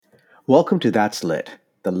Welcome to That's Lit,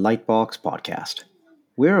 the Lightbox podcast.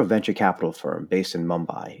 We're a venture capital firm based in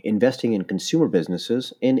Mumbai, investing in consumer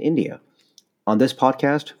businesses in India. On this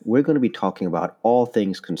podcast, we're going to be talking about all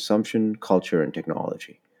things consumption, culture, and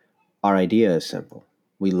technology. Our idea is simple.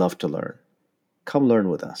 We love to learn. Come learn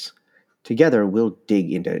with us. Together, we'll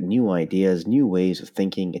dig into new ideas, new ways of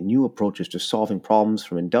thinking, and new approaches to solving problems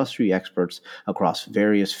from industry experts across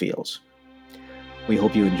various fields. We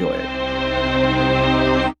hope you enjoy it.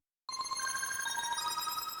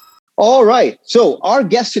 All right. So our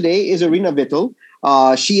guest today is Ireena Vittal.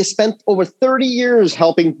 She has spent over 30 years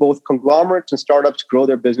helping both conglomerates and startups grow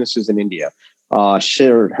their businesses in India.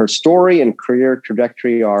 Her story and career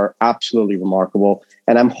trajectory are absolutely remarkable.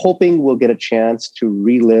 And I'm hoping we'll get a chance to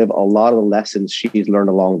relive a lot of the lessons she's learned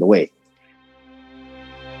along the way.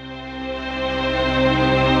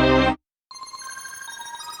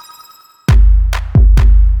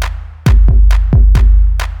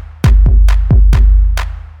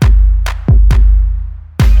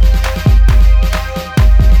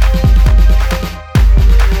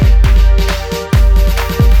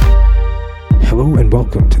 Hello and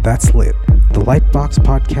welcome to That's Lit, the Lightbox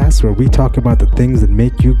podcast where we talk about the things that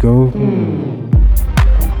make you go,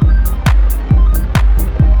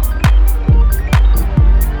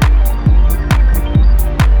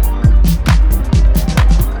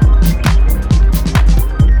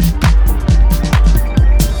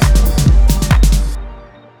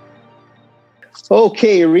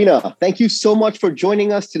 Okay, Ireena, thank you so much for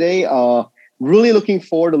joining us today. Really looking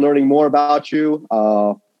forward to learning more about you,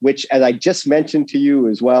 which, as I just mentioned to you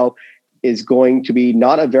as well, is going to be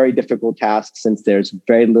not a very difficult task since there's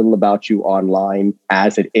very little about you online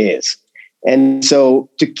as it is. And so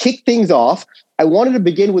to kick things off, I wanted to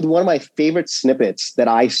begin with one of my favorite snippets that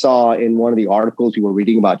I saw in one of the articles we were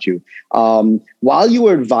reading about you. While you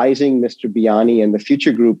were advising Mr. Biani and the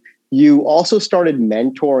Future Group, you also started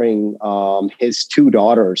mentoring his two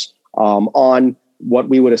daughters on what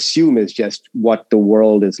we would assume is just what the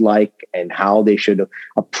world is like and how they should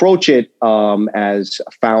approach it as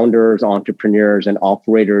founders, entrepreneurs, and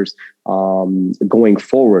operators going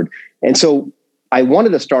forward. And so I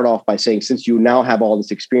wanted to start off by saying, since you now have all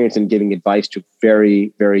this experience in giving advice to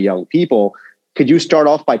very, very young people, could you start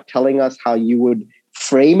off by telling us how you would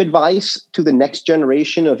frame advice to the next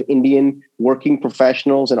generation of Indian working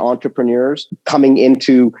professionals and entrepreneurs coming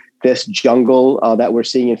into this jungle that we're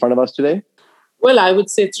seeing in front of us today? Well, I would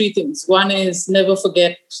say three things. One is never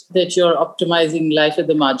forget that you're optimizing life at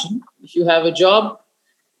the margin. If you have a job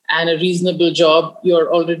and a reasonable job,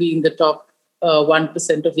 you're already in the top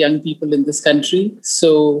 1% of young people in this country.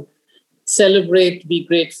 So celebrate, be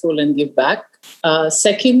grateful, and give back.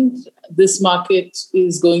 Second, this market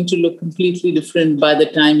is going to look completely different by the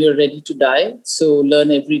time you're ready to die. So learn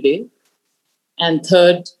every day. And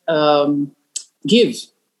third, give.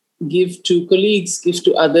 Give to colleagues, give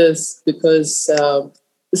to others, because the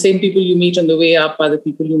same people you meet on the way up are the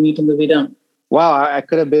people you meet on the way down. Wow, I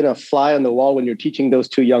could have been a fly on the wall when you're teaching those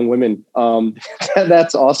two young women.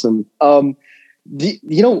 That's awesome. One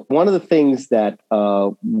of the things that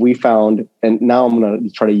we found, and now I'm going to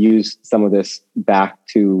try to use some of this back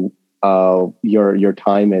to your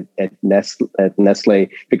time at Nestle,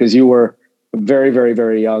 because you were very, very,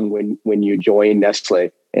 very young when you joined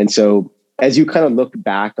Nestle. And so as you kind of look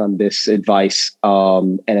back on this advice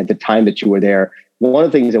and at the time that you were there, one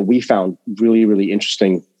of the things that we found really, really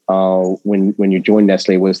interesting when you joined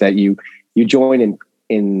Nestle was that you joined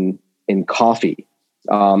in coffee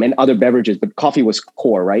and other beverages, but coffee was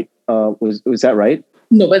core, right? Was that right?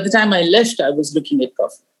 No, by the time I left, I was looking at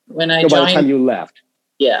coffee. By the time you left?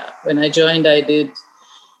 Yeah, when I joined, I did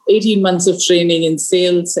 18 months of training in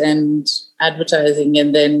sales and advertising,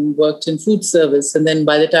 and then worked in food service. And then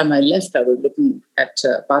by the time I left, I was looking at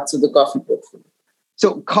parts of the coffee portfolio.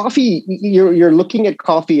 So coffee, you're looking at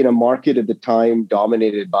coffee in a market at the time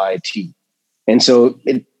dominated by tea. And so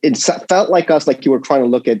it felt like you were trying to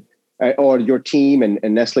look at, or your team and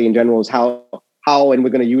Nestle in general, is how, and we're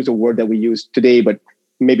going to use a word that we use today, but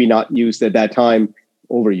maybe not used at that time,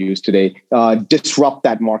 overused today, disrupt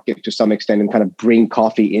that market to some extent and kind of bring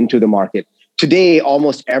coffee into the market. Today,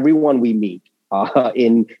 almost everyone we meet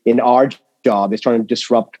in our job is trying to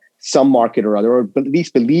disrupt some market or other, or at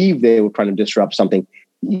least believe they were trying to disrupt something.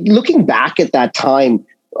 Looking back at that time,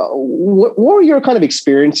 what were your kind of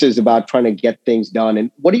experiences about trying to get things done?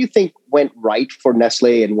 And what do you think went right for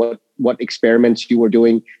Nestle, and what experiments you were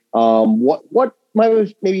doing? What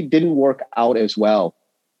maybe didn't work out as well?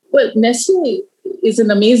 Well, Nestle is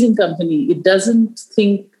an amazing company. It doesn't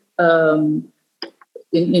think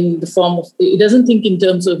in the form of, it doesn't think in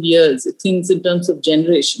terms of years. It thinks in terms of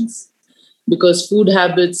generations, because food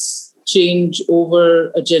habits change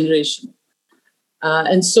over a generation.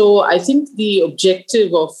 And so I think the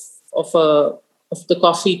objective of the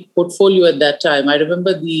coffee portfolio at that time, I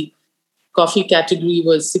remember the coffee category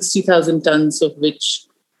was 60,000 tons, of which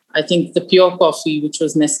I think the pure coffee, which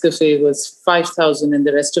was Nescafe, was 5,000, and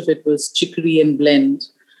the rest of it was chicory and blend.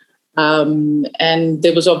 And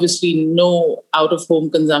there was obviously no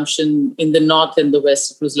out-of-home consumption in the north and the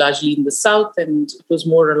west. It was largely in the south, and it was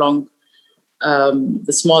more along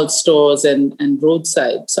the small stores and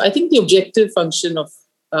roadside. So I think the objective function of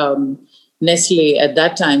Nestle at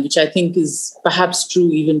that time, which I think is perhaps true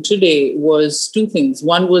even today, was two things.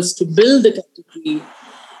 One was to build the category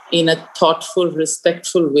in a thoughtful,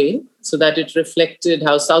 respectful way, so that it reflected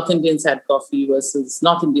how South Indians had coffee versus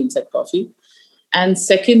North Indians had coffee. And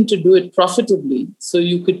second, to do it profitably, so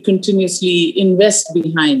you could continuously invest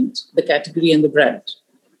behind the category and the brand.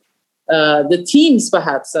 The themes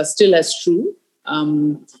perhaps are still as true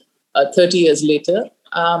 30 years later,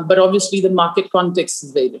 but obviously the market context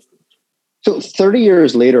is very different. So 30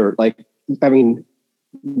 years later,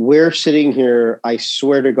 we're sitting here, I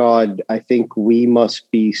swear to God, I think we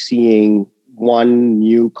must be seeing one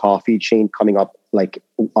new coffee chain coming up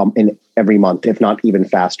in every month, if not even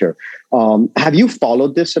faster. Have you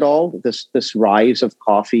followed this at all? This rise of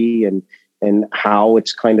coffee and how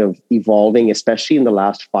it's kind of evolving, especially in the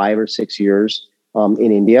last 5 or 6 years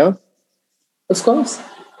in India? Of course.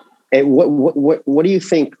 And what do you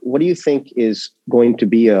think? What do you think is going to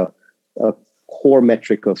be a core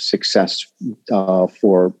metric of success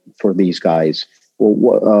for these guys?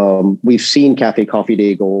 We've seen Cafe Coffee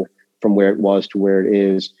Day go from where it was to where it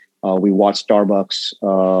is. We watched Starbucks.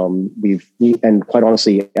 And quite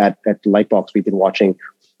honestly, at Lightbox, we've been watching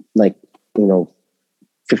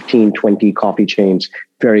 15, 20 coffee chains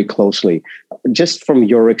very closely. Just from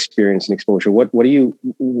your experience and exposure, what do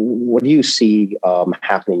you see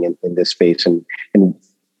happening in this space, and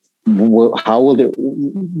what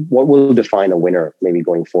will define a winner maybe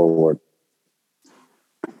going forward?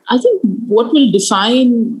 I think what will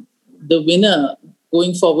define the winner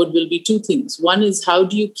going forward will be two things. One is, how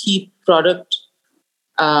do you keep product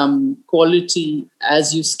quality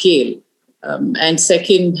as you scale? And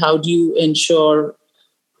second, how do you ensure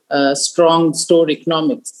strong store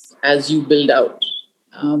economics as you build out?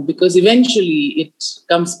 Because eventually it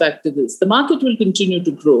comes back to this. The market will continue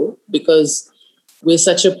to grow because we're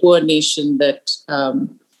such a poor nation that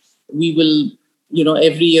we will,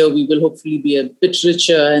 every year we will hopefully be a bit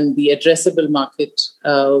richer, and the addressable market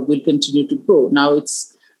will continue to grow. Now,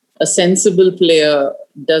 it's a sensible player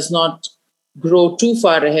does not grow too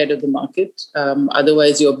far ahead of the market.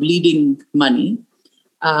 Otherwise, you're bleeding money.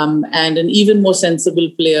 And an even more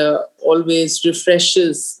sensible player always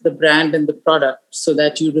refreshes the brand and the product so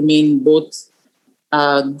that you remain both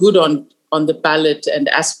good on the palate and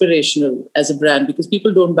aspirational as a brand, because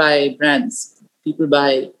people don't buy brands, people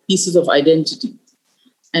buy pieces of identity.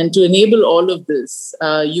 And to enable all of this,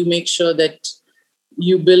 you make sure that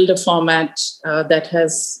you build a format that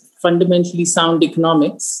has fundamentally sound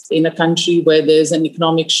economics in a country where there's an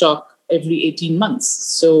economic shock every 18 months.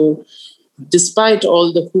 So despite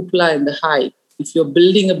all the hoopla and the hype, if you're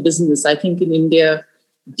building a business, I think in India,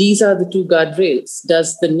 these are the two guardrails.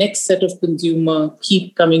 Does the next set of consumer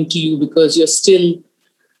keep coming to you because you're still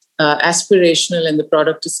aspirational and the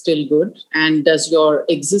product is still good? And does your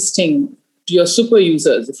your super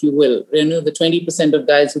users, if you will, the 20% of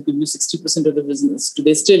guys who give you 60% of the business, do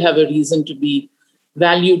they still have a reason to be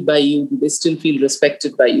valued by you? Do they still feel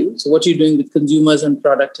respected by you? So what you're doing with consumers and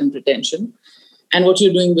product and retention, and what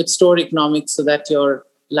you're doing with store economics so that your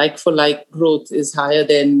like-for-like growth is higher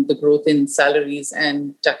than the growth in salaries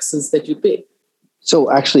and taxes that you pay.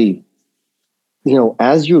 So actually,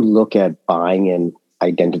 as you look at buying an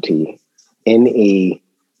identity in a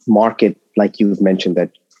market like you've mentioned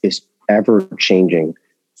that is ever changing,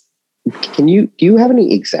 do you have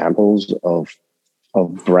any examples of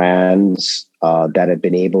brands that have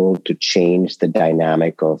been able to change the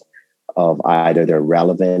dynamic of either their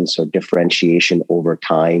relevance or differentiation over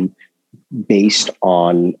time based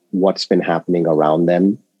on what's been happening around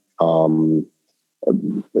them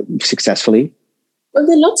successfully? Well,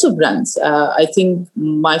 there are lots of brands. I think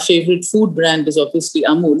my favorite food brand is obviously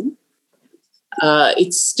Amul.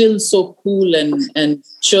 It's still so cool and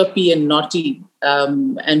chirpy and naughty.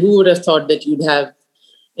 And who would have thought that you'd have,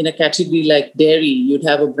 in a category like dairy, you'd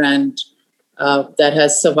have a brand that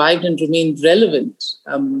has survived and remained relevant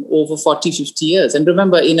over 40, 50 years. And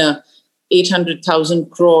remember, in a 800,000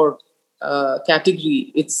 crore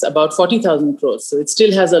category, it's about 40,000 crores. So it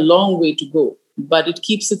still has a long way to go, but it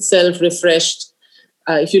keeps itself refreshed.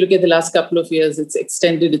 If you look at the last couple of years, it's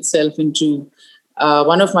extended itself into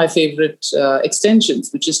one of my favorite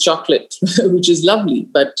extensions, which is chocolate, which is lovely.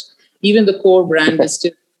 But even the core brand is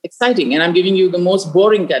still exciting. And I'm giving you the most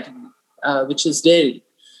boring category, which is dairy.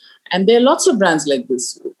 And there are lots of brands like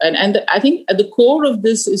this. And I think at the core of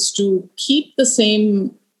this is to keep the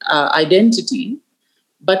same identity,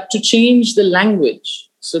 but to change the language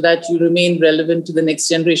so that you remain relevant to the next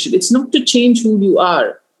generation. It's not to change who you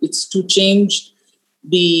are. It's to change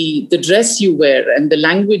the dress you wear and the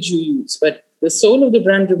language you use. But the soul of the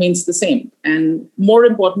brand remains the same. And more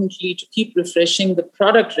importantly, to keep refreshing the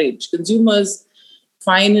product range. Consumers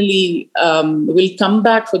finally will come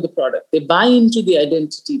back for the product. They buy into the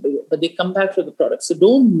identity, but they come back for the product. So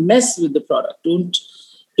don't mess with the product.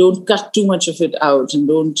 Don't cut too much of it out, and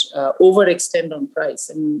don't overextend on price.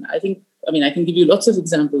 And I can give you lots of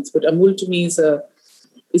examples, but Amul to me is a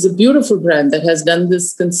beautiful brand that has done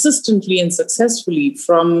this consistently and successfully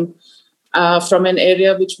from an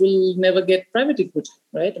area which will never get private equity,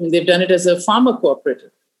 right? I mean, they've done it as a farmer cooperative.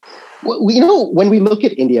 Well, when we look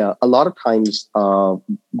at India, a lot of times, of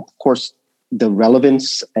course, the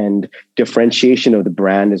relevance and differentiation of the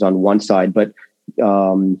brand is on one side, but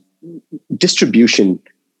distribution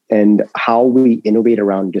and how we innovate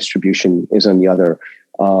around distribution is on the other.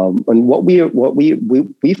 And what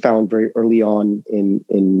we found very early on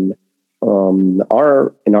in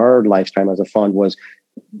our lifetime as a fund was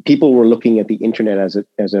people were looking at the internet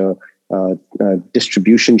as a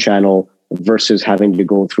distribution channel versus having to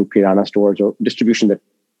go through Kirana stores or distribution that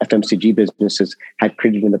FMCG businesses had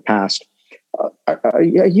created in the past. Are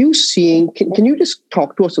you seeing? Can you just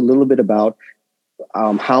talk to us a little bit about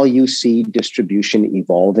how you see distribution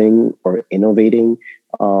evolving or innovating,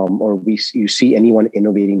 or you see anyone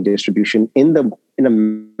innovating distribution in a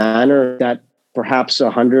manner that perhaps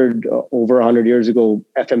over 100 years ago,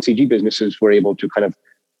 FMCG businesses were able to kind of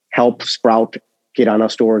help sprout Kirana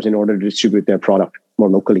stores in order to distribute their product more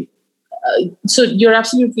locally? So you're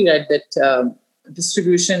absolutely right that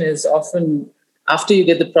distribution is often, after you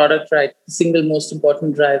get the product right, the single most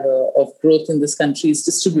important driver of growth in this country is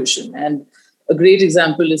distribution. And a great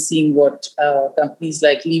example is seeing what companies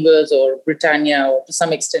like Levers or Britannia, or to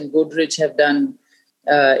some extent Godrej, have done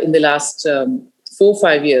in the last 4 or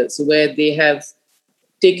 5 years, where they have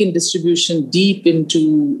taken distribution deep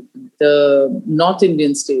into the North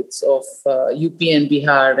Indian states of UP and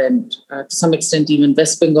Bihar, and to some extent even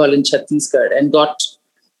West Bengal and Chhattisgarh, and got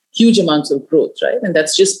huge amounts of growth, right? And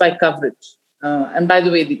that's just by coverage. And by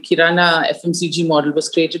the way, the Kirana FMCG model was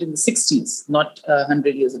created in the 60s, not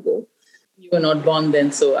 100 years ago. You were not born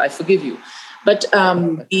then, so I forgive you. But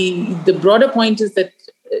the broader point is that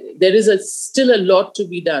there is still a lot to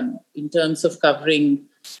be done in terms of covering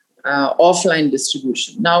offline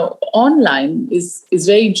distribution. Now, online is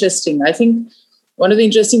very interesting. I think one of the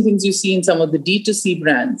interesting things you see in some of the D2C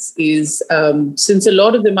brands is since a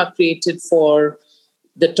lot of them are created for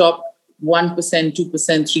the top 1%, 2%,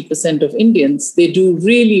 3% of Indians, they do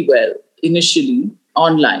really well initially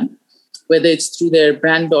online, whether it's through their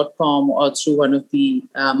brand.com or through one of the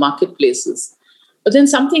marketplaces. But then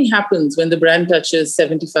something happens when the brand touches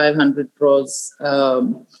 7,500 crores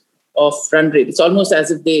of run rate. It's almost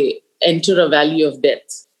as if they enter a valley of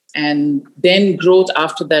death. And then growth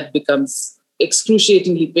after that becomes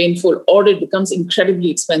excruciatingly painful, or it becomes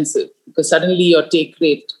incredibly expensive because suddenly your take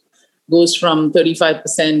rate goes from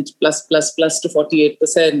 35% plus to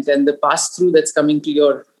 48%. And the pass-through that's coming to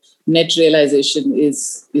your net realization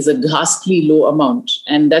is a ghastly low amount.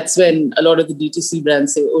 And that's when a lot of the D2C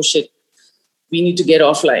brands say, oh shit, we need to get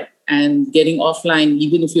offline. And getting offline,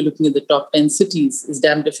 even if you're looking at the top 10 cities, is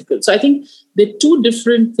damn difficult. So I think there are two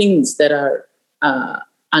different things that are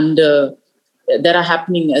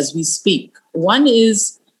happening as we speak. One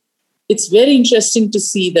is, it's very interesting to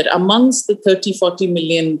see that amongst the 30, 40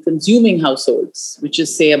 million consuming households, which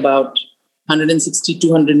is say about 160,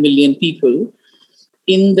 200 million people,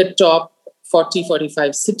 in the top 40,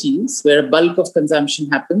 45 cities where a bulk of consumption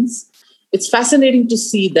happens, it's fascinating to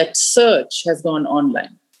see that search has gone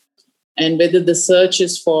online. And whether the search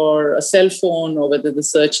is for a cell phone or whether the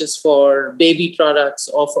search is for baby products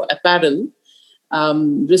or for apparel,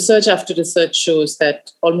 research after research shows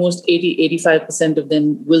that almost 80-85% of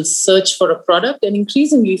them will search for a product and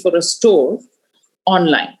increasingly for a store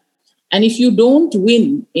online. And if you don't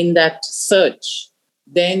win in that search,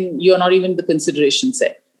 then you're not even the consideration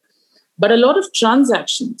set. But a lot of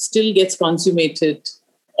transaction still gets consummated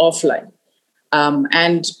offline.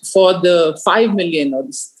 And for the 5 million or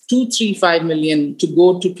 2, 3, 5 million to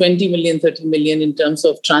go to 20 million, 30 million in terms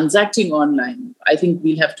of transacting online, I think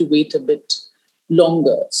we'll have to wait a bit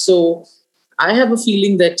longer. So I have a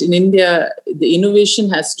feeling that in India, the innovation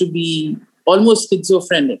has to be almost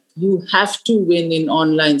schizophrenic. You have to win in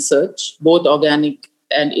online search, both organic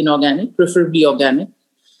and inorganic, preferably organic.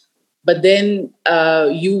 But then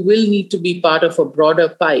you will need to be part of a broader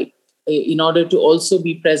pipe in order to also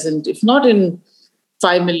be present, if not in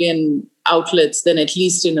 5 million outlets, then at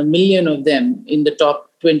least in 1 million of them in the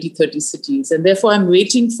top 20, 30 cities. And therefore, I'm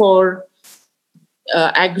waiting for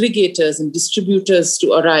aggregators and distributors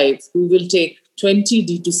to arrive who will take 20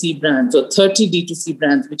 D2C brands or 30 D2C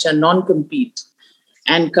brands, which are non-compete,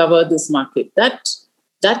 and cover this market.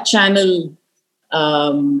 That channel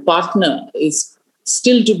partner is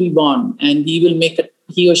still to be born, and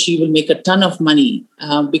he or she will make a ton of money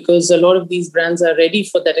because a lot of these brands are ready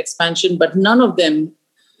for that expansion, but none of them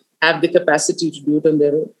have the capacity to do it on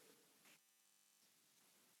their own.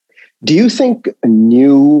 Do you think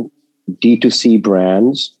new D2C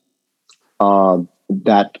brands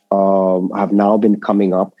that have now been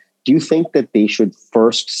coming up, do you think that they should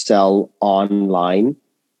first sell online?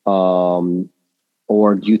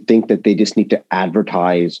 Or do you think that they just need to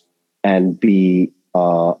advertise and be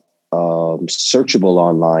searchable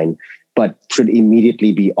online, but should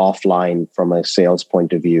immediately be offline from a sales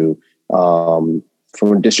point of view, from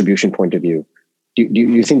a distribution point of view? Do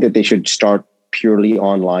you think that they should start purely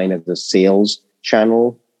online as a sales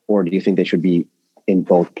channel, or do you think they should be in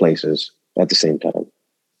both places at the same time?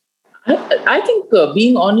 I think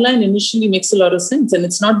being online initially makes a lot of sense. And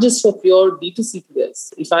it's not just for pure D2C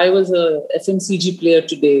players. If I was a FMCG player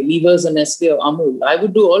today, Levers or Nestle or Amul, I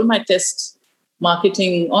would do all my test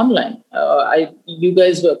marketing online. You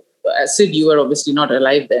guys were, Sid, you were obviously not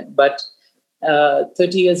alive then, but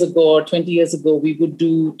 30 years ago or 20 years ago, we would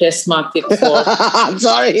do test market for... I'm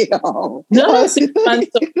sorry. No, 6 months.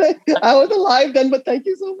 I was alive then, but thank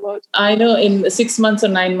you so much. I know in 6 months or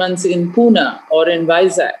 9 months in Pune or in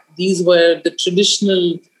Vizag, these were the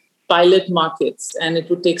traditional pilot markets, and it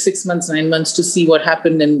would take 6 months, 9 months to see what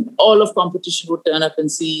happened, and all of competition would turn up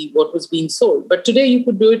and see what was being sold. But today you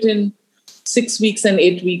could do it in 6 weeks and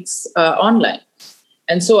 8 weeks online.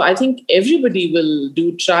 And so I think everybody will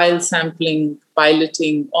do trial sampling,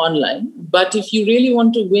 piloting online. But if you really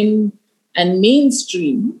want to win and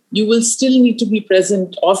mainstream, you will still need to be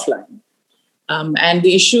present offline. And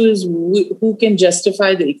the issue is who can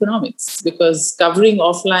justify the economics, because covering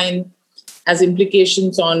offline has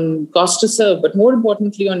implications on cost to serve, but more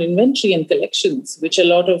importantly on inventory and collections, which a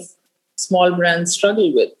lot of small brands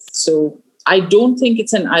struggle with. So I don't think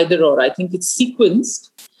it's an either or. I think it's sequenced.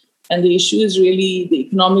 And the issue is really the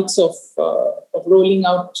economics of rolling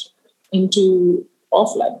out into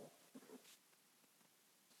offline.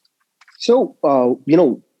 So,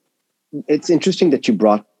 it's interesting that you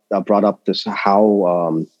brought up this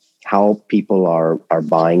how people are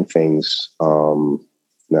buying things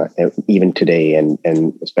even today,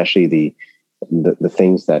 and especially the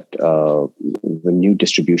things that the new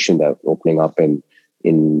distribution that's opening up in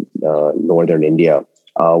northern India.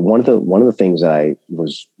 One of the things that I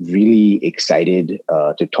was really excited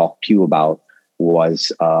to talk to you about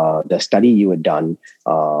was the study you had done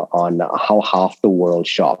on how half the world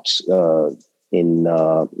shops in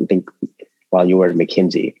I think while you were at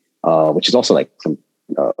McKinsey, which is also like some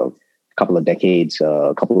couple of decades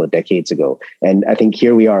ago. And I think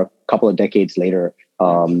here we are a couple of decades later,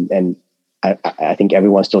 and I think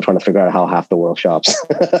everyone's still trying to figure out how half the world shops.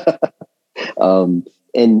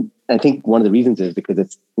 And I think one of the reasons is because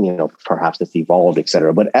it's, perhaps it's evolved, et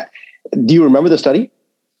cetera. But do you remember the study?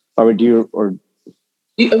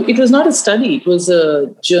 It was not a study. It was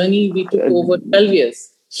a journey we took over 12 years.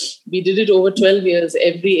 We did it over 12 years,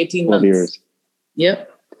 every 18 months. 12 years. Yeah.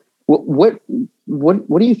 What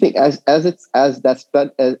do you think as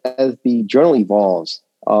the journal evolves?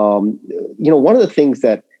 One of the things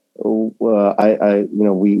that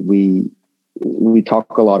we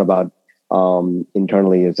talk a lot about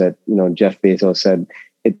internally is that Jeff Bezos said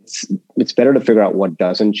it's better to figure out what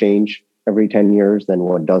doesn't change every 10 years than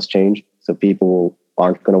what does change. So people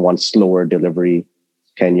aren't going to want slower delivery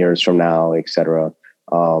 10 years from now, et cetera,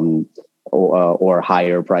 or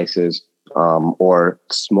higher prices, or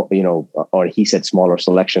he said smaller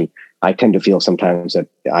selection. I tend to feel sometimes that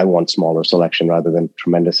I want smaller selection rather than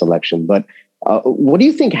tremendous selection. But what do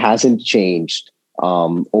you think hasn't changed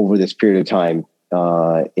over this period of time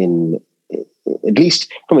in at least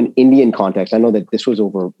from an Indian context? I know that this was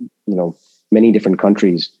over, many different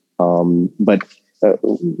countries. But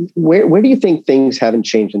where do you think things haven't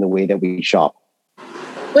changed in the way that we shop?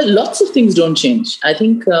 Well, lots of things don't change. I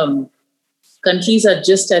think countries are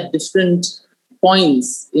just at different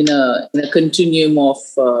points in a continuum of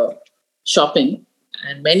shopping,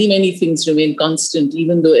 and many things remain constant,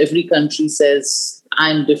 even though every country says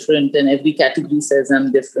I'm different and every category says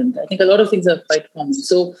I'm different. I think a lot of things are quite common.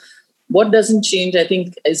 So what doesn't change, I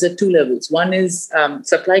think, is at two levels. One is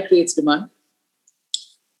supply creates demand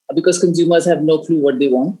because consumers have no clue what they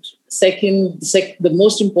want. Second, the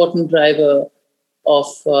most important driver of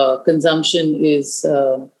consumption is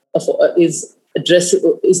the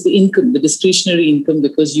income, the discretionary income,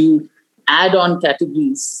 because you add on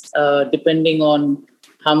categories depending on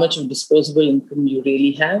how much of disposable income you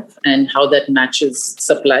really have and how that matches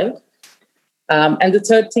supply. And the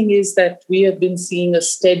third thing is that we have been seeing a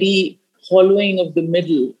steady hollowing of the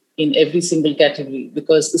middle in every single category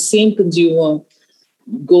because the same consumer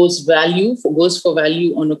goes for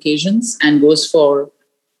value on occasions and goes for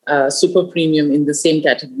super premium in the same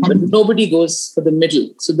category, but nobody goes for the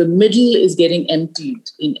middle. So the middle is getting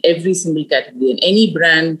emptied in every single category, and any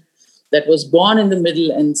brand that was born in the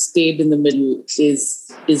middle and stayed in the middle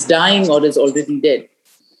is dying or is already dead.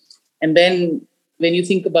 And then when you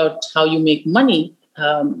think about how you make money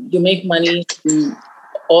in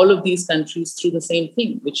all of these countries through the same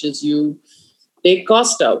thing, which is you take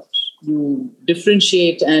cost out, you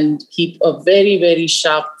differentiate and keep a very, very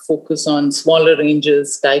sharp focus on smaller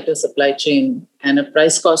ranges, tighter supply chain, and a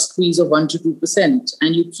price cost squeeze of 1% to 2%.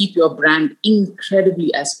 And you keep your brand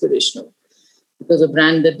incredibly aspirational because a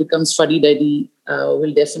brand that becomes fuddy-duddy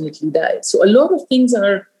will definitely die. So a lot of things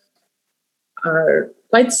are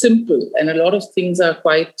quite simple and a lot of things are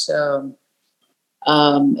quite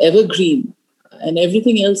evergreen, and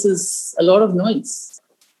everything else is a lot of noise.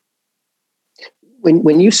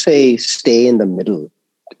 When you say stay in the middle,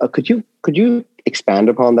 could you expand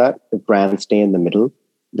upon that? The brands stay in the middle.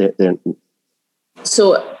 They're...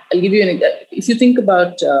 So I'll give you an example. If you think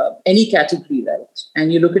about any category, right,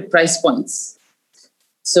 and you look at price points.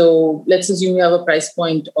 So let's assume you have a price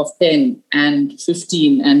point of 10 and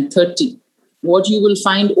 15 and 30. What you will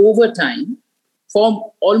find over time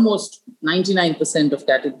for almost 99% of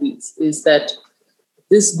categories is that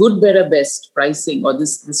this good, better, best pricing or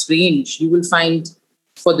this range, you will find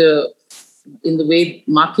in the way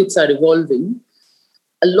markets are evolving,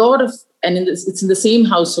 it's in the same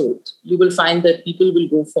household, you will find that people will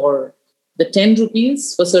go for the 10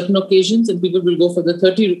 rupees for certain occasions and people will go for the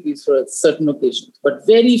 30 rupees for certain occasions. But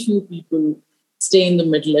very few people stay in the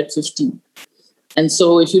middle at 15. And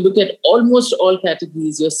so if you look at almost all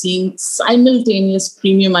categories, you're seeing simultaneous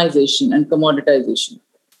premiumization and commoditization.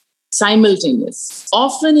 Simultaneous,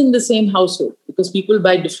 often in the same household, because people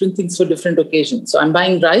buy different things for different occasions. So I'm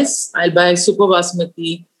buying rice, I'll buy super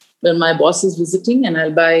basmati when my boss is visiting, and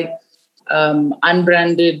I'll buy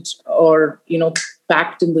unbranded or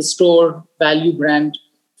packed in the store value brand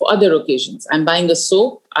for other occasions. I'm buying a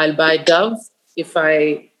soap, I'll buy Dove if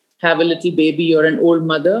I have a little baby or an old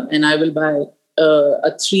mother, and I will buy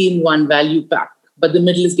a 3-in-1 value pack. But the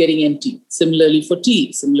middle is getting empty. Similarly for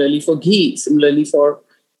tea, similarly for ghee, similarly for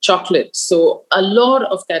chocolate. So a lot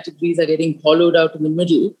of categories are getting hollowed out in the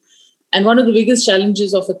middle. And one of the biggest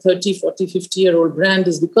challenges of a 30, 40, 50-year-old brand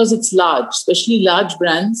is because it's large, especially large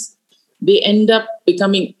brands, they end up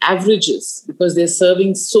becoming averages because they're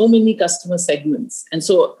serving so many customer segments. And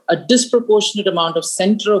so a disproportionate amount of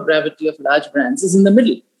center of gravity of large brands is in the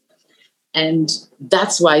middle. And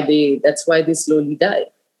that's why they slowly die.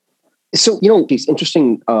 So, it's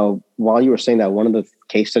interesting, while you were saying that, one of the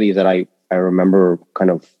case studies that I remember kind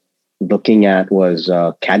of looking at was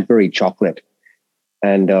Cadbury chocolate.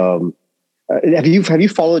 And have you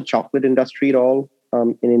followed chocolate industry at all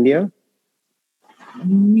in India?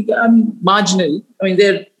 Marginally. I mean,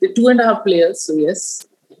 they're 2.5 players, so yes.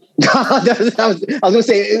 I was going to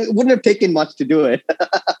say, it wouldn't have taken much to do it.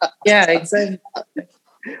 Yeah, exactly.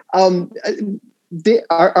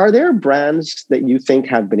 Are there brands that you think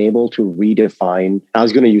have been able to redefine? I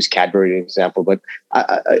was going to use Cadbury as an example, but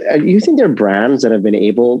you think there are brands that have been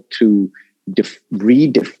able to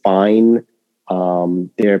redefine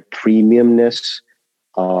their premiumness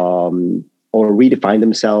or redefine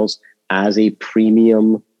themselves as a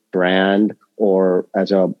premium brand or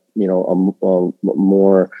as a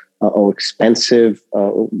more expensive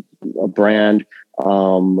brand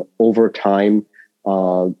over time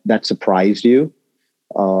that surprised you?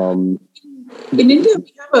 In India,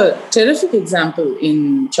 we have a terrific example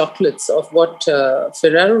in chocolates of what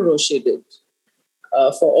Ferrero Rocher did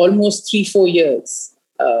for almost 3-4 years.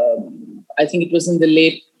 I think it was in the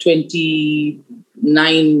late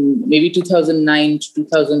 29, maybe 2009 to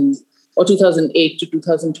 2000 or 2008 to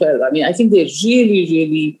 2012. I mean, I think they really,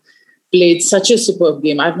 really played such a superb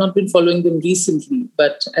game. I've not been following them recently,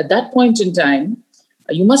 but at that point in time,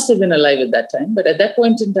 you must have been alive at that time, but at that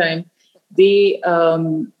point in time, they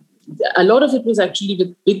a lot of it was actually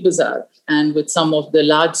with Big Bazaar and with some of the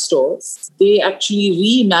large stores. They actually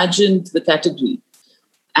reimagined the category.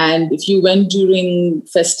 And if you went during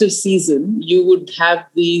festive season, you would have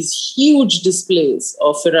these huge displays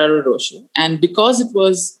of Ferrero Rocher. And because of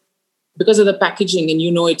the packaging and,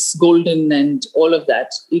 it's golden and all of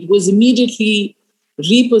that, it was immediately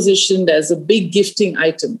repositioned as a big gifting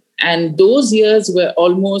item. And those years were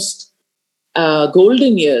almost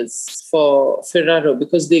golden years for Ferrero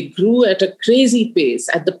because they grew at a crazy pace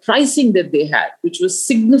at the pricing that they had, which was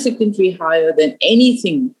significantly higher than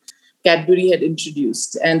anything Cadbury had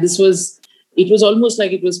introduced. And it was almost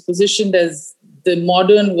like it was positioned as the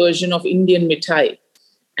modern version of Indian mithai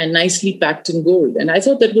and nicely packed in gold. And I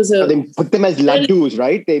thought that was they put them as laddus,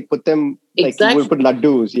 right? They put them exactly. You would put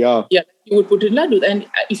laddus, yeah. Yeah, you would put in laddus. And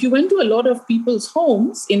if you went to a lot of people's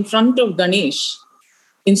homes in front of Ganesh,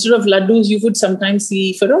 instead of laddus, you would sometimes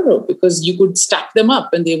see Ferrero because you could stack them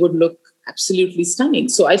up and they would look absolutely stunning.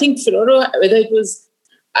 So I think Ferrero, whether it was,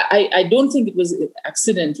 I don't think it was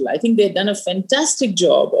accidental. I think they had done a fantastic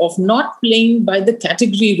job of not playing by the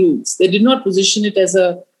category rules. They did not position it as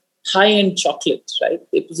a high-end chocolate, right?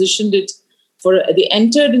 They positioned it they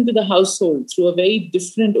entered into the household through a very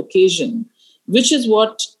different occasion, which is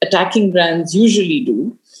what attacking brands usually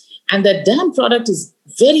do. And that damn product is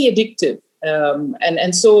very addictive.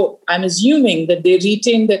 And so I'm assuming that they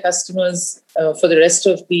retain their customers for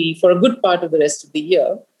a good part of the rest of the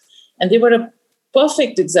year. And they were a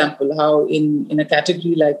perfect example how in a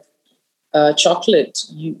category like chocolate,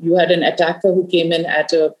 you had an attacker who came in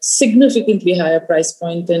at a significantly higher price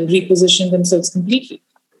point and repositioned themselves completely.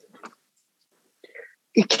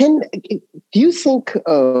 Do you think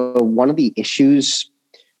one of the issues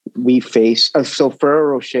we face, so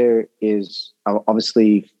Ferrero Rocher is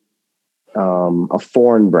obviously a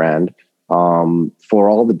foreign brand, for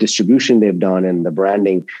all the distribution they've done and the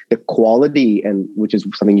branding, the quality, and which is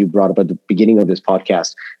something you brought up at the beginning of this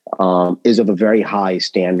podcast, is of a very high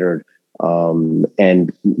standard.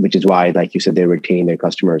 And which is why, like you said, they retain their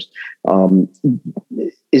customers. Do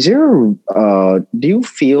you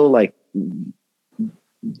feel like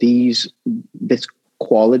this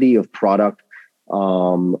quality of product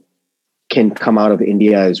can come out of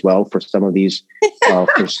India as well for some of these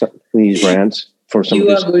brands?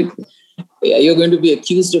 You're going to be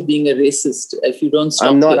accused of being a racist if you don't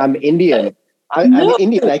stop. I'm not. I'm Indian. I'm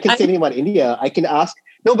Indian. I can say anything about India. I can ask.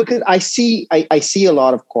 No, because I see a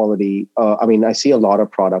lot of quality. I see a lot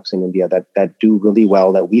of products in India that do really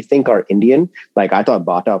well that we think are Indian. Like I thought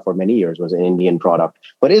Bata for many years was an Indian product,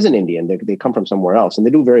 but isn't Indian. They come from somewhere else, and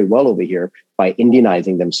they do very well over here by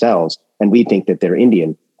Indianizing themselves, and we think that they're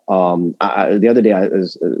Indian. The other day, I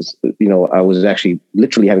was actually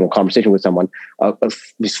literally having a conversation with someone.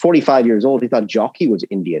 He's 45 years old. He thought Jockey was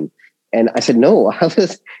Indian. And I said, no, I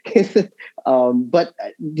was, but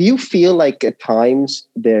do you feel like at times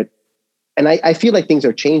that, and I feel like things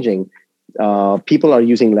are changing. People are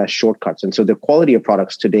using less shortcuts. And so the quality of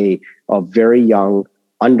products today are very young,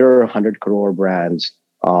 under 100 crore brands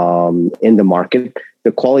in the market.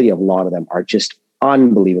 The quality of a lot of them are just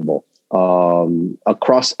unbelievable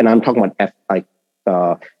across. And I'm talking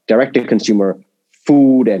about direct to consumer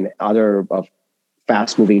food and other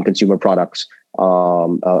fast moving consumer products.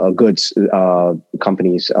 Goods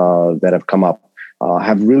companies that have come up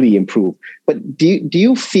have really improved. But do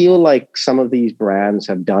you feel like some of these brands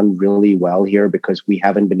have done really well here because we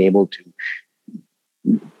haven't been able to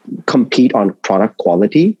compete on product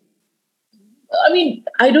quality? I mean,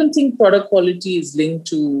 I don't think product quality is linked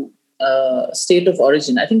to state of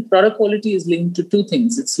origin. I think product quality is linked to two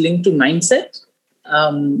things. It's linked to mindset.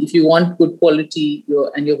 If you want good quality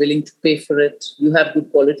and you're willing to pay for it, you have good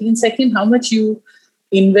quality. And second, how much you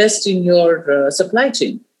invest in your supply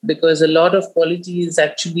chain, because a lot of quality is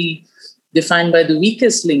actually defined by the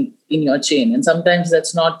weakest link in your chain. And sometimes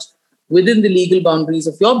that's not within the legal boundaries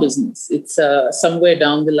of your business. It's somewhere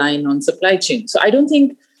down the line on supply chain. So I don't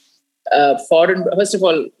think first of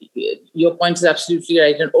all, your point is absolutely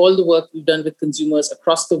right. And all the work we've done with consumers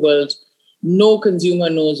across the world, no consumer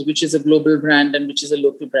knows which is a global brand and which is a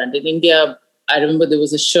local brand. In India, I remember there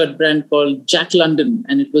was a shirt brand called Jack London,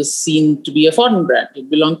 and it was seen to be a foreign brand. It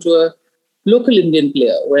belonged to a local Indian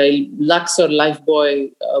player, while Lux or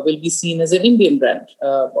Lifebuoy will be seen as an Indian brand,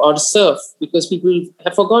 or Surf, because people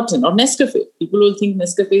have forgotten, or Nescafe. People will think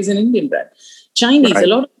Nescafe is an Indian brand. Chinese, right. A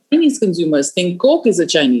lot of Chinese consumers think Coke is a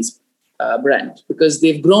Chinese brand because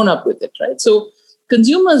they've grown up with it, right? So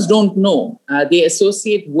consumers don't know. They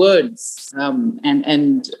associate words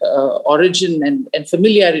and origin and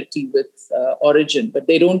familiarity with origin, but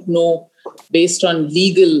they don't know based on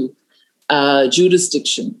legal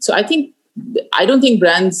jurisdiction. So I think I don't think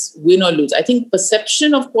brands win or lose. I think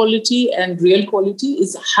perception of quality and real quality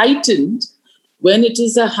is heightened when it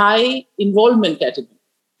is a high involvement category.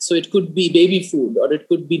 So it could be baby food, or it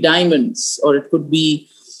could be diamonds, or it could be,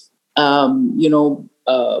 the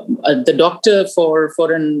doctor for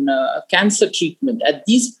a cancer treatment. At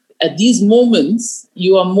these moments,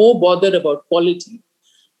 you are more bothered about quality.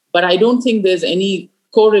 But I don't think there's any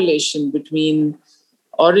correlation between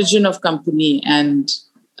origin of company and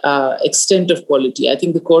extent of quality. I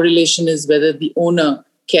think the correlation is whether the owner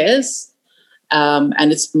cares,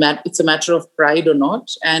 and it's a matter of pride or not,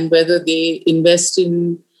 and whether they invest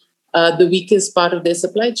in the weakest part of their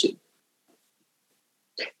supply chain.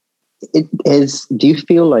 It is. Do you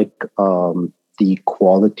feel like the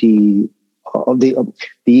quality of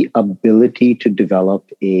the ability to develop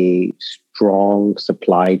a strong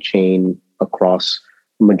supply chain across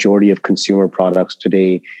majority of consumer products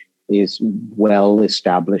today is well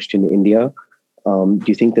established in India? Do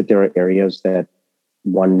you think that there are areas that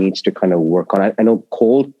one needs to kind of work on? I know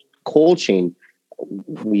cold chain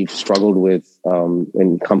we've struggled with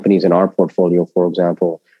in companies in our portfolio, for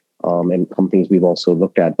example, and companies we've also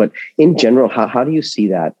looked at. But in general, how do you see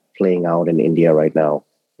that playing out in India right now?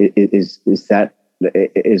 I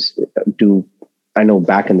know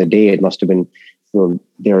back in the day it must have been,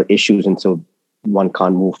 there are issues, and so one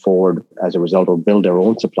can't move forward as a result or build their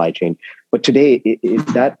own supply chain. But today, is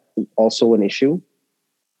that also an issue?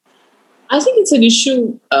 I think it's an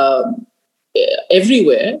issue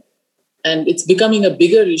everywhere, and it's becoming a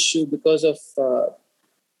bigger issue because of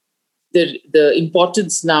the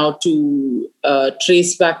importance now to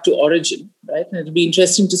trace back to origin, right? And it'll be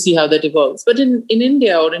interesting to see how that evolves. But in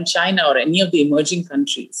India or in China or any of the emerging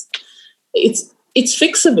countries, it's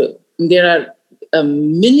fixable. There are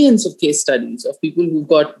millions of case studies of people who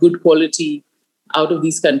got good quality out of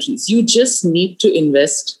these countries. You just need to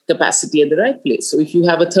invest capacity at the right place. So if you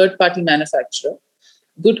have a third-party manufacturer,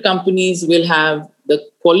 good companies will have the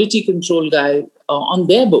quality control guy on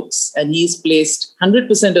their books, and he's placed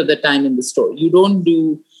 100% of the time in the store. You don't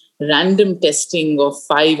do random testing of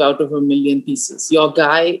 5 out of 1 million pieces. Your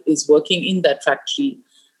guy is working in that factory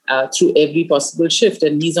through every possible shift,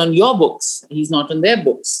 and he's on your books. He's not on their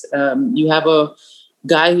books. You have a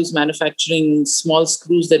guy who's manufacturing small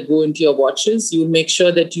screws that go into your watches. You make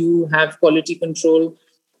sure that you have quality control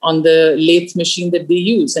on the lathe machine that they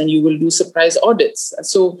use, and you will do surprise audits.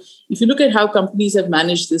 So if you look at how companies have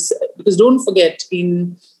managed this, because don't forget,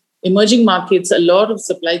 in emerging markets, a lot of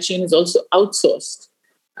supply chain is also outsourced.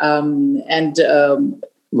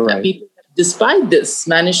 Right. People, despite this,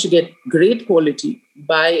 manage to get great quality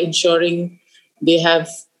by ensuring they have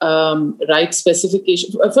right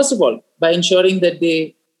specifications. First of all, by ensuring that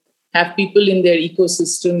they have people in their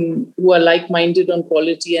ecosystem who are like-minded on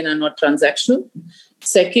quality and are not transactional.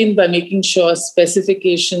 Second, by making sure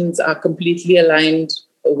specifications are completely aligned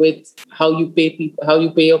with how you pay people, how you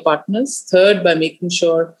pay your partners. Third, by making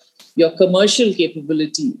sure your commercial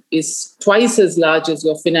capability is twice as large as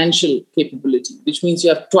your financial capability, which means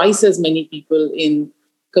you have twice as many people in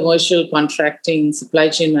commercial contracting, supply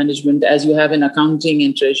chain management as you have in accounting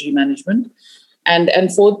and treasury management.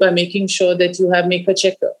 And fourth, by making sure that you have maker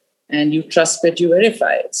checker and you trust that you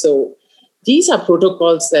verify it. So these are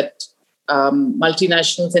protocols that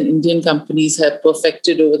multinationals and Indian companies have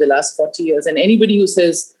perfected over the last 40 years. And anybody who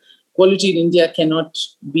says quality in India cannot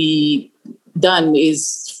be done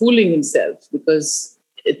is fooling himself, because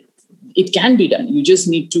it can be done. You just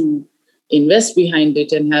need to invest behind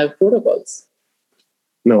it and have protocols.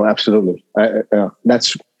 No, absolutely.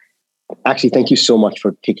 That's actually, thank you so much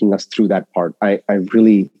for taking us through that part. I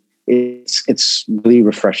really, it's really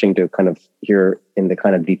refreshing to kind of hear in the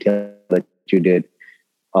kind of detail that you did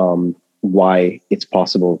why it's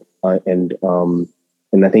possible. And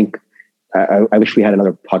I think I wish we had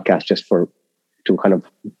another podcast just to kind of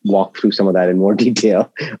walk through some of that in more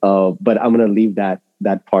detail. But I'm going to leave that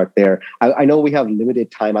part there. I know we have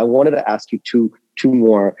limited time. I wanted to ask you two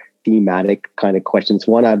more thematic kind of questions.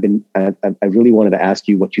 One, I really wanted to ask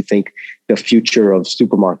you what you think the future of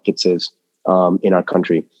supermarkets is in our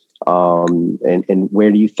country, and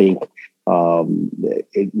where do you think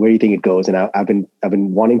it goes? And I've been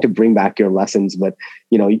wanting to bring back your lessons, but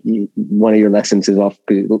one of your lessons is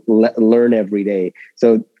learn every day.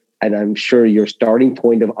 So, and I'm sure your starting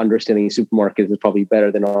point of understanding supermarkets is probably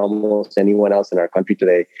better than almost anyone else in our country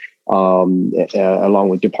today, along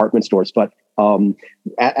with department stores. But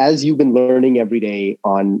as you've been learning every day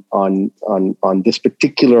on this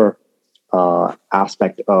particular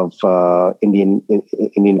aspect of Indian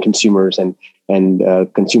consumers and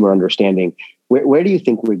consumer understanding, where do you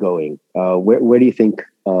think we're going? Where do you think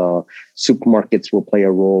supermarkets will play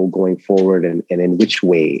a role going forward, and in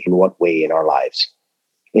what way in our lives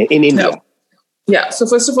in India? Yeah. So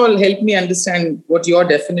first of all, help me understand what your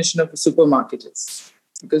definition of a supermarket is,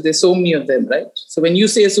 because there's so many of them, right? So when you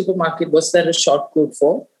say a supermarket, what's that a short code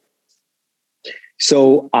for?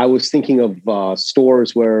 So I was thinking of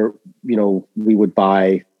stores where, we would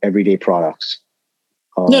buy everyday products.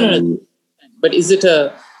 No. But is it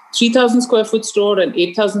a 3,000 square foot store, an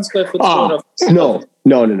 8,000 square foot store?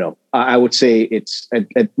 No. I would say it's at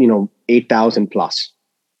 8,000 plus.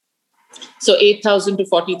 So 8,000 to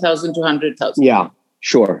 40,000 to 100,000. Yeah,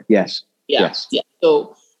 sure. Yes. Yeah. Yes. Yeah.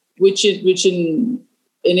 So which in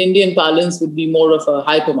Indian parlance would be more of a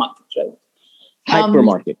hypermarket, right?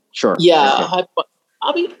 Hypermarket. Sure. Yeah. Okay.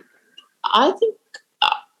 I mean,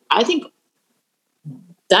 I think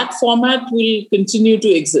that format will continue to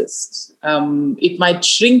exist. It might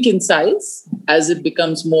shrink in size as it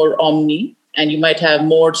becomes more omni, and you might have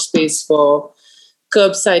more space for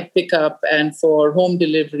curbside pickup and for home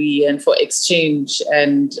delivery and for exchange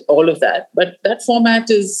and all of that. But that format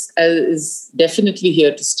is definitely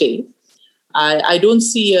here to stay. I don't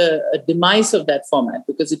see a demise of that format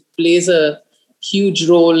because it plays a huge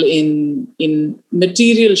role in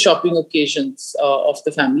material shopping occasions of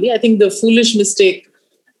the family. I think the foolish mistake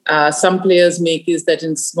some players make is that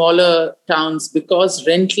in smaller towns, because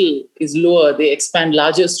rental is lower, they expand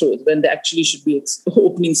larger stores when they actually should be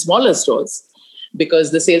opening smaller stores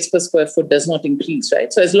because the sales per square foot does not increase,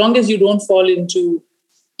 right? So as long as you don't fall into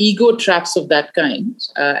ego traps of that kind,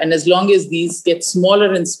 and as long as these get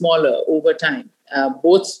smaller and smaller over time,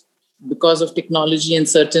 both because of technology and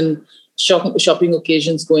certain shopping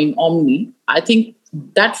occasions going omni, I think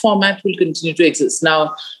that format will continue to exist.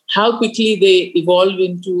 Now, how quickly they evolve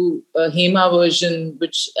into a Hema version,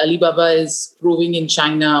 which Alibaba is proving in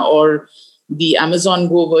China, or the Amazon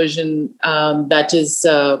Go version that is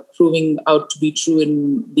proving out to be true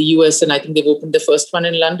in the US, and I think they've opened the first one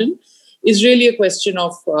in London, is really a question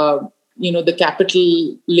of the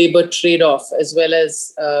capital labor trade-off as well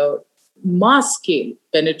as mass scale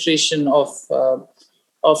penetration of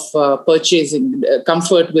purchasing,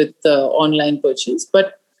 comfort with online purchase.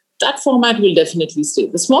 But that format will definitely stay.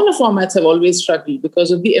 The smaller formats have always struggled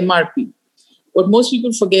because of the MRP. What most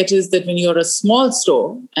people forget is that when you're a small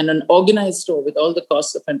store and an organized store with all the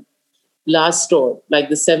costs of a large store, like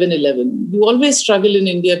the 7-Eleven, you always struggle in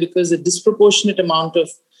India because a disproportionate amount of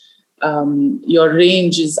your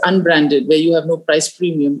range is unbranded, where you have no price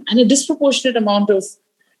premium, and a disproportionate amount of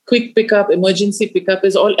quick pickup, emergency pickup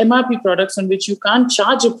is all MRP products on which you can't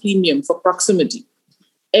charge a premium for proximity.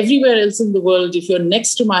 Everywhere else in the world, if you're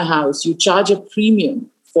next to my house, you charge a premium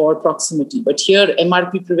for proximity. But here,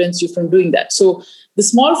 MRP prevents you from doing that. So the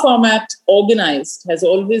small format organized has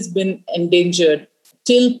always been endangered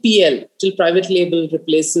till PL, till private label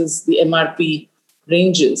replaces the MRP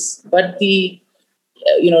ranges. But the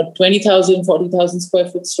 20,000, 40,000 square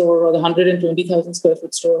foot store or the 120,000 square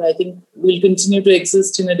foot store, I think will continue to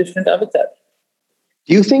exist in a different avatar.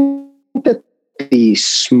 Do you think that the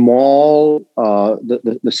small,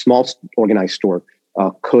 the small organized store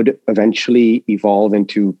could eventually evolve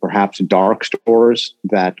into perhaps dark stores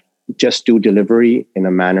that just do delivery in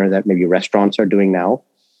a manner that maybe restaurants are doing now,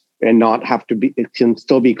 and not have to be, it can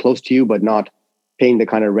still be close to you, but not paying the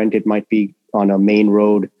kind of rent it might be on a main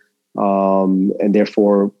road, and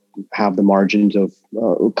therefore have the margins of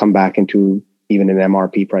come back into even an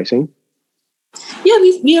MRP pricing? Yeah,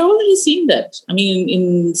 we are already seeing that. I mean,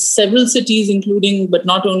 in several cities, including, but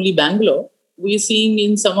not only Bangalore, we're seeing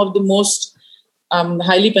in some of the most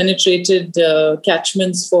highly penetrated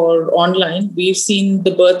catchments for online, we've seen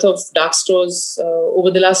the birth of dark stores over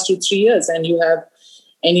the last 2-3 years. And you have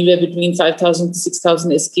anywhere between 5,000 to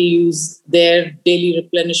 6,000 SKUs, their daily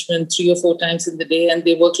replenishment 3 or 4 times in the day, and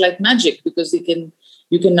they work like magic because you can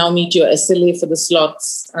now meet your SLA for the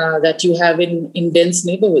slots that you have in dense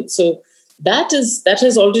neighborhoods. So that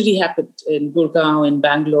has already happened in Gurgaon, in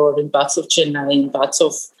Bangalore, in parts of Chennai, in parts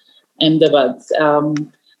of Ahmedabad.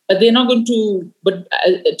 But they're not going to,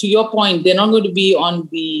 to your point, they're not going to be on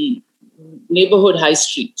the neighborhood high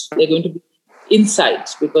street. They're going to be inside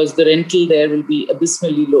because the rental there will be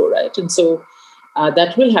abysmally low, right? And so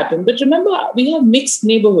that will happen. But remember, we have mixed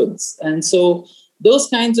neighborhoods. And so those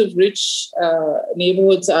kinds of rich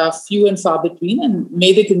neighborhoods are few and far between, and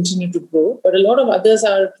may they continue to grow. But a lot of others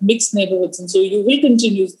are mixed neighborhoods. And so you will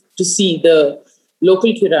continue to see the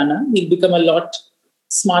local Kirana. He'll become a lot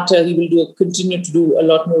smarter. He will continue to do a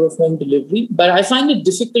lot more of home delivery. But I find it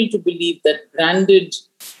difficult to believe that branded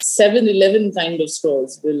 7-Eleven kind of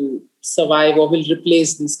stores will survive or will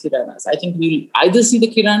replace these Kiranas. I think we'll either see the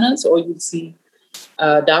Kiranas or you'll see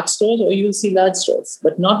dark stores or you'll see large stores,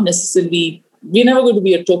 but not necessarily. We're never going to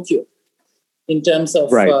be a Tokyo in terms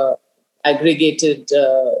of Right. Aggregated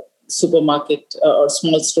supermarket or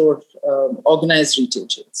small store organized retail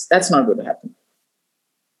chains. That's not going to happen.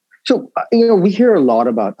 So, we hear a lot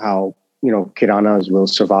about how, Kiranas will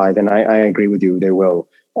survive, and I agree with you, they will.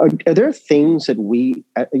 Are there things that we,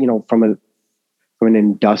 from an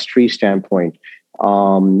industry standpoint,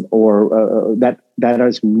 or that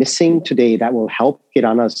is missing today that will help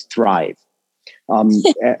Kiranas thrive?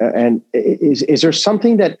 And is there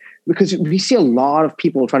something that, because we see a lot of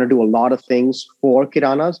people trying to do a lot of things for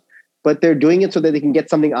Kiranas, but they're doing it so that they can get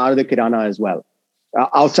something out of the Kirana as well,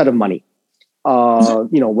 outside of money.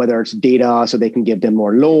 Whether it's data, so they can give them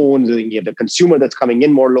more loans, or they can give the consumer that's coming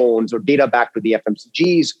in more loans, or data back to the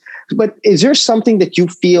FMCGs. But is there something that you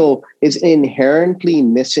feel is inherently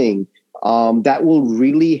missing that will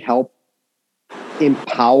really help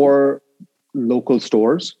empower local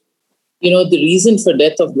stores? The reason for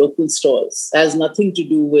death of local stores has nothing to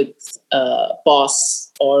do with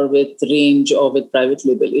POS or with range or with private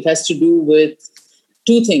label. It has to do with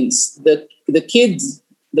two things.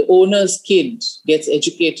 The owner's kid gets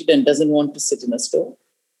educated and doesn't want to sit in a store.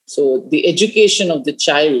 So the education of the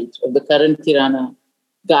child, of the current Kirana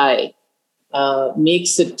guy,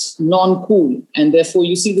 makes it non-cool. And therefore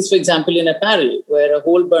you see this, for example, in apparel, where a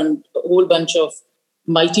whole bunch of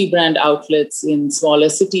multi-brand outlets in smaller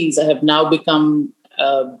cities have now become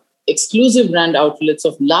exclusive brand outlets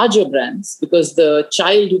of larger brands, because the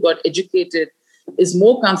child who got educated is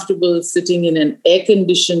more comfortable sitting in an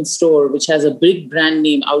air-conditioned store which has a big brand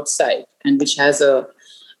name outside and which has a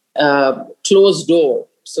closed door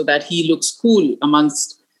so that he looks cool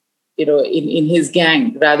amongst, in his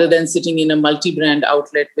gang, rather than sitting in a multi-brand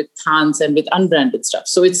outlet with Thans and with unbranded stuff.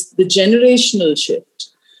 So it's the generational shift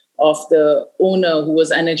of the owner who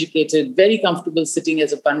was uneducated, very comfortable sitting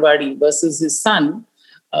as a Panwadi, versus his son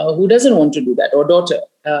who doesn't want to do that, or daughter.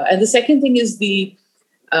 And the second thing is the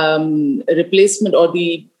replacement or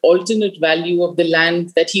the alternate value of the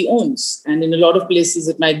land that he owns. And in a lot of places,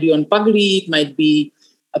 it might be on Pagdi, it might be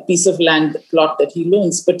a piece of land plot that he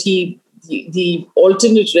loans, but the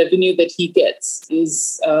alternate revenue that he gets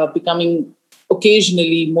is becoming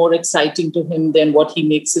occasionally more exciting to him than what he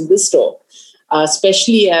makes in this store.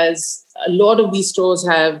 Especially as a lot of these stores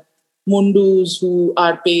have mundus who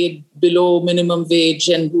are paid below minimum wage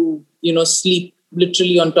and who, sleep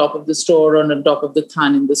literally on top of the store or on top of the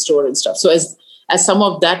than in the store and stuff. So as some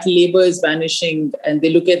of that labor is vanishing and they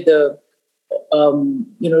look at the,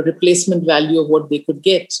 replacement value of what they could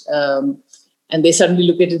get, and they suddenly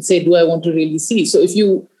look at it and say, do I want to really see? So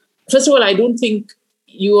first of all, I don't think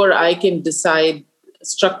you or I can decide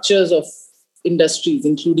structures of industries,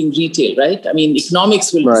 including retail, right? I mean,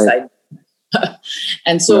 economics will decide.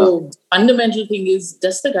 And so fundamental thing is,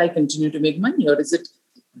 does the guy continue to make money, or is it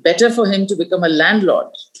better for him to become a landlord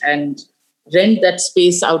and rent that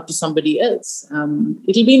space out to somebody else?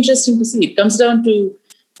 It'll be interesting to see. It comes down to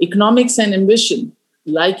economics and ambition,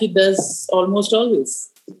 like it does almost always.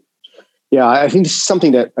 Yeah, I think this is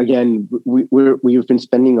something that, again, we've been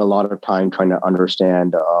spending a lot of time trying to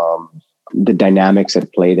understand the dynamics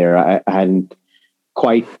at play there. I hadn't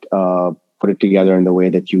quite put it together in the way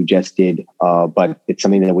that you just did, but it's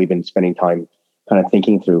something that we've been spending time kind of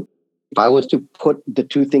thinking through. If I was to put the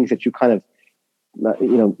two things that you kind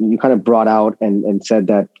of brought out and said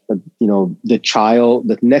that,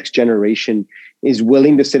 the next generation is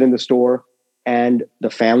willing to sit in the store and the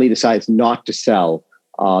family decides not to sell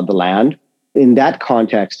the land. In that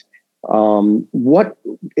context, what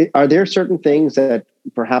are there certain things that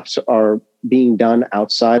perhaps are being done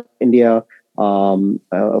outside India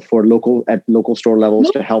for local store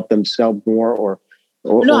levels to help them sell more or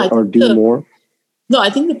do more? No, I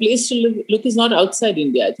think the place to look is not outside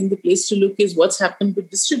India. I think the place to look is what's happened with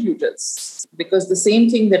distributors. Because the same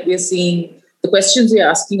thing that we're seeing, the questions we're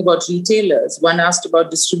asking about retailers, one asked about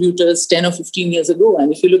distributors 10 or 15 years ago.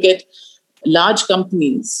 And if you look at large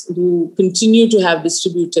companies who continue to have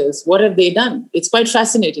distributors, what have they done? It's quite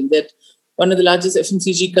fascinating that one of the largest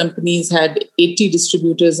FMCG companies had 80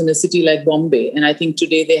 distributors in a city like Bombay. And I think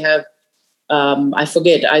today they have, I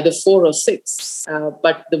forget, either 4 or 6.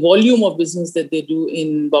 But the volume of business that they do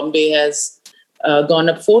in Bombay has gone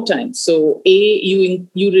up 4 times. So you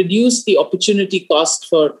reduce the opportunity cost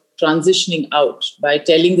for transitioning out by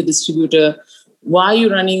telling the distributor, why are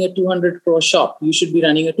you running a 200 crore shop? You should be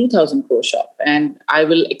running a 2,000 crore shop. And I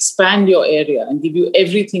will expand your area and give you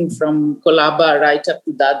everything from Kolaba right up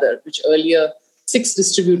to Dadar, which earlier 6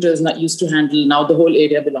 distributors not used to handle. Now the whole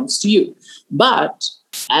area belongs to you. But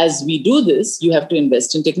as we do this, you have to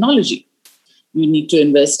invest in technology. You need to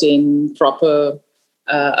invest in proper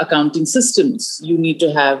accounting systems. You need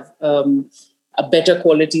to have a better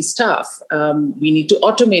quality staff. We need to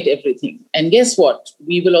automate everything. And guess what?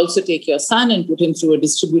 We will also take your son and put him through a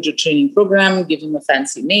distributor training program, give him a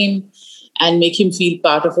fancy name, and make him feel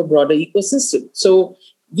part of a broader ecosystem. So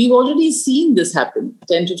we've already seen this happen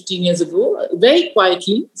 10, 15 years ago. Very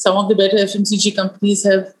quietly, some of the better FMCG companies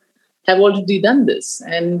have already done this.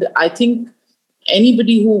 And I think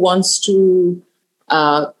anybody who wants to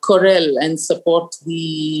corral and support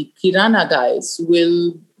the Kirana guys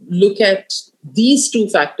will look at these two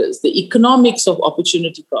factors, the economics of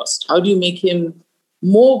opportunity cost. How do you make him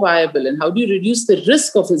more viable, and how do you reduce the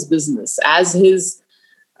risk of his business as his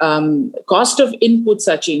cost of inputs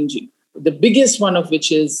are changing? The biggest one of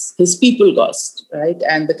which is his people cost, right?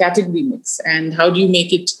 And the category mix. And how do you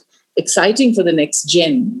make it exciting for the next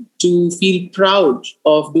gen to feel proud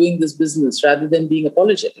of doing this business rather than being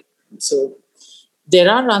apologetic? So there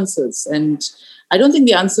are answers. And I don't think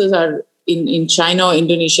the answers are in China or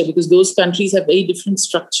Indonesia, because those countries have very different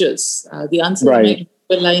structures. The answers might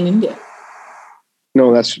lie in India.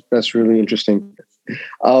 No, that's really interesting.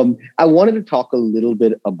 I wanted to talk a little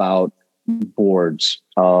bit about boards.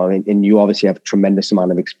 And you obviously have a tremendous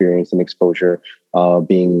amount of experience and exposure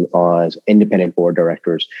being as independent board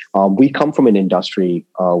directors. We come from an industry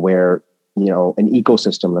where, an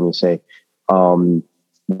ecosystem, let me say,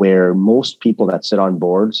 where most people that sit on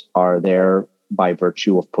boards are there by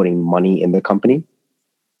virtue of putting money in the company,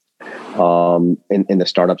 in the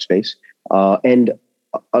startup space. And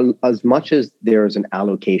as much as there's an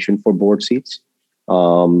allocation for board seats,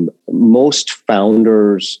 most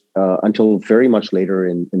founders, until very much later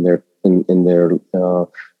in their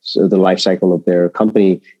so the life cycle of their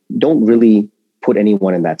company, don't really put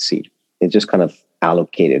anyone in that seat. It's just kind of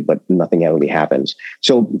allocated, but nothing really happens.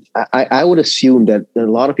 So I would assume that there are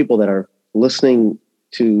a lot of people that are listening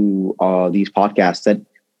to these podcasts that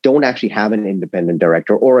don't actually have an independent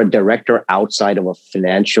director or a director outside of a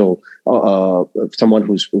financial, someone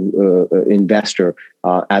who's investor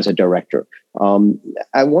as a director.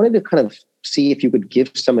 I wanted to kind of see if you could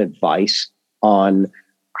give some advice on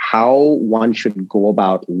how one should go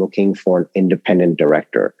about looking for an independent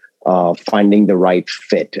director, finding the right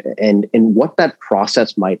fit, and what that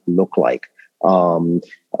process might look like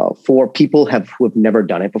for people who have never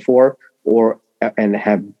done it before, and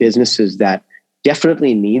have businesses that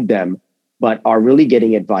definitely need them, but are really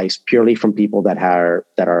getting advice purely from people that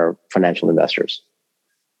are financial investors.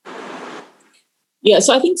 Yeah,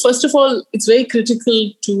 so I think first of all, it's very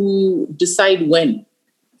critical to decide when.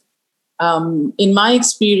 In my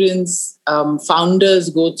experience, founders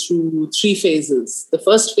go through 3 phases. The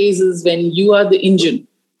first phase is when you are the engine.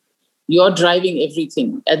 You're driving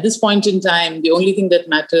everything. At this point in time, the only thing that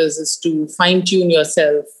matters is to fine-tune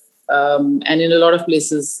yourself. And in a lot of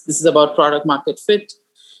places, this is about product market fit.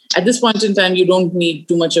 At this point in time, you don't need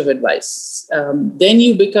too much of advice. Then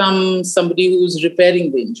you become somebody who's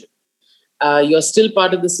repairing the engine. You're still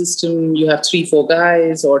part of the system. You have 3-4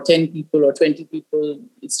 guys or 10 people or 20 people.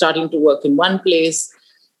 It's starting to work in one place.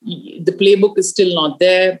 The playbook is still not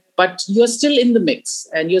there, but you're still in the mix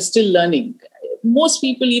and you're still learning. Most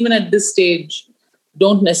people, even at this stage,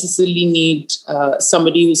 don't necessarily need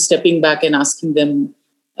somebody who's stepping back and asking them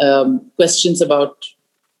questions about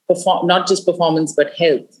not just performance, but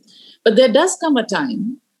health. But there does come a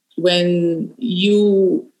time when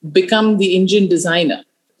you become the engine designer.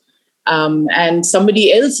 And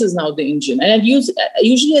somebody else is now the engine. And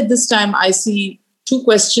usually at this time, I see 2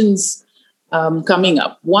 questions coming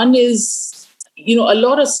up. One is, a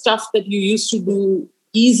lot of stuff that you used to do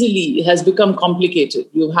easily has become complicated.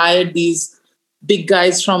 You've hired these big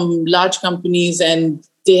guys from large companies and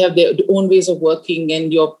they have their own ways of working,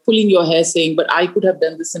 and you're pulling your hair saying, but I could have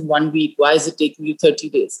done this in 1 week. Why is it taking you 30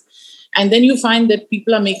 days? And then you find that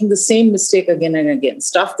people are making the same mistake again and again.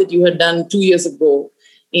 Stuff that you had done 2 years ago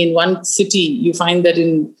in one city, you find that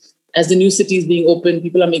as the new city is being opened,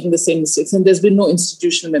 people are making the same mistakes, and there's been no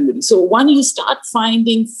institutional memory. So one, you start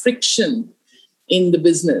finding friction in the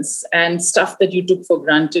business and stuff that you took for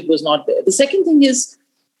granted was not there. The second thing is,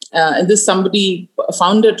 and this a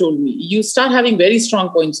founder told me, you start having very strong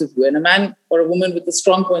points of view, and a man or a woman with a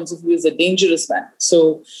strong points of view is a dangerous man.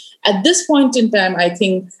 So at this point in time, I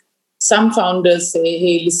think some founders say,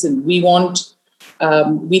 hey, listen, we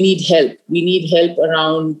need help. We need help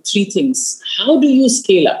around 3 things. How do you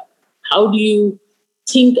scale up? How do you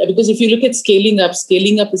think? Because if you look at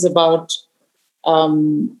scaling up is about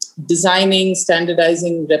designing,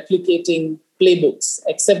 standardizing, replicating playbooks,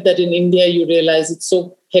 except that in India, you realize it's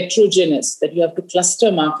so heterogeneous that you have to cluster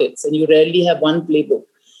markets and you rarely have one playbook.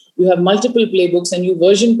 You have multiple playbooks and you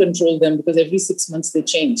version control them because every 6 months they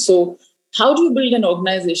change. So how do you build an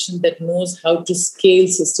organization that knows how to scale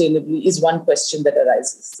sustainably is one question that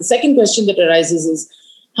arises. The second question that arises is,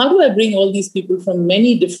 how do I bring all these people from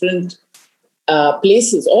many different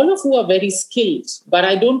places, all of who are very skilled, but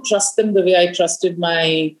I don't trust them the way I trusted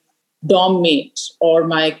my dorm mate or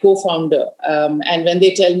my co-founder. And when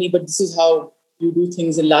they tell me, but this is how you do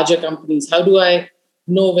things in larger companies, how do I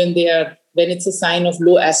know when it's a sign of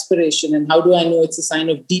low aspiration, and how do I know it's a sign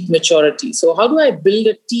of deep maturity? So how do I build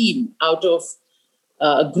a team out of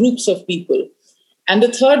groups of people? And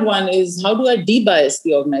the third one is, how do I de-bias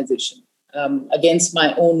the organization against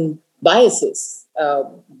my own biases,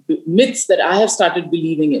 myths that I have started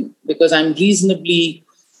believing in because I'm reasonably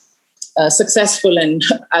successful and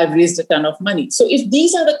I've raised a ton of money. So if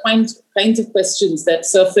these are the kinds of questions that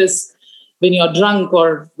surface when you're drunk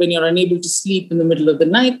or when you're unable to sleep in the middle of the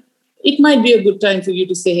night, it might be a good time for you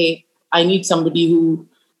to say, hey, I need somebody who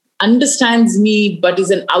understands me but is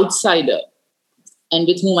an outsider and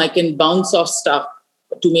with whom I can bounce off stuff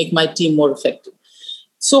to make my team more effective.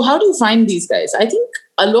 So how do you find these guys? I think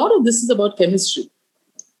a lot of this is about chemistry.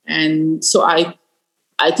 And so I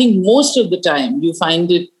think most of the time you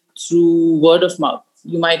find it through word of mouth.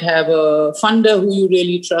 You might have a funder who you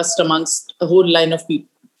really trust amongst a whole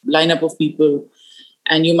lineup of people.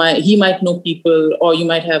 And he might know people, or you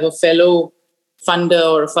might have a fellow funder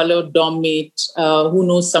or a fellow dorm mate who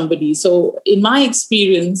knows somebody. So in my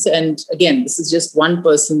experience, and again, this is just one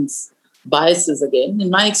person's biases again,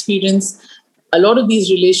 in my experience, a lot of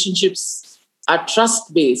these relationships are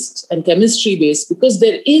trust-based and chemistry-based because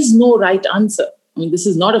there is no right answer. I mean, this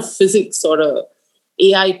is not a physics or a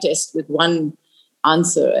AI test with one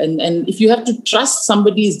answer. And if you have to trust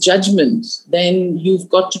somebody's judgment, then you've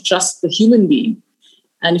got to trust the human being.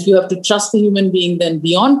 And if you have to trust the human being, then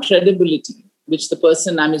beyond credibility, which the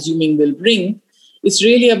person I'm assuming will bring, it's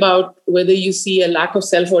really about whether you see a lack of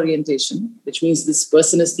self-orientation, which means this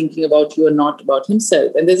person is thinking about you and not about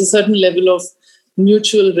himself. And there's a certain level of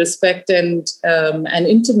mutual respect and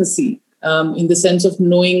intimacy in the sense of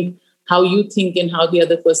knowing how you think and how the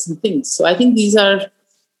other person thinks. So I think these are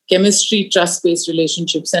chemistry, trust-based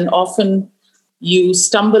relationships. And often you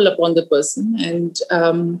stumble upon the person,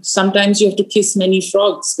 and sometimes you have to kiss many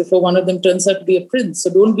frogs before one of them turns out to be a prince.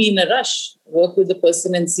 So don't be in a rush. Work with the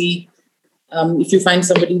person and see if you find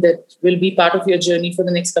somebody that will be part of your journey for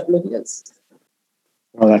the next couple of years.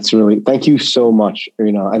 Oh, thank you so much,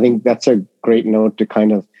 Ireena. I think that's a great note to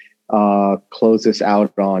kind of close this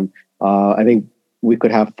out on. I think we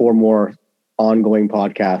could have 4 more ongoing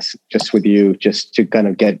podcasts just with you, just to kind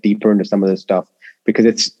of get deeper into some of this stuff, because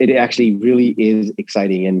it actually really is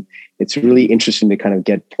exciting, and it's really interesting to kind of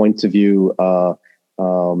get points of view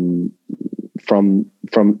from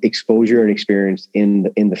exposure and experience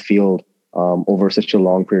in the field over such a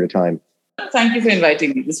long period of time. Thank you for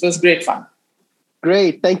inviting me. This was great fun.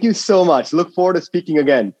 Great. Thank you so much. Look forward to speaking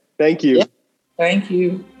again. Thank you. Yeah. Thank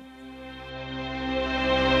you.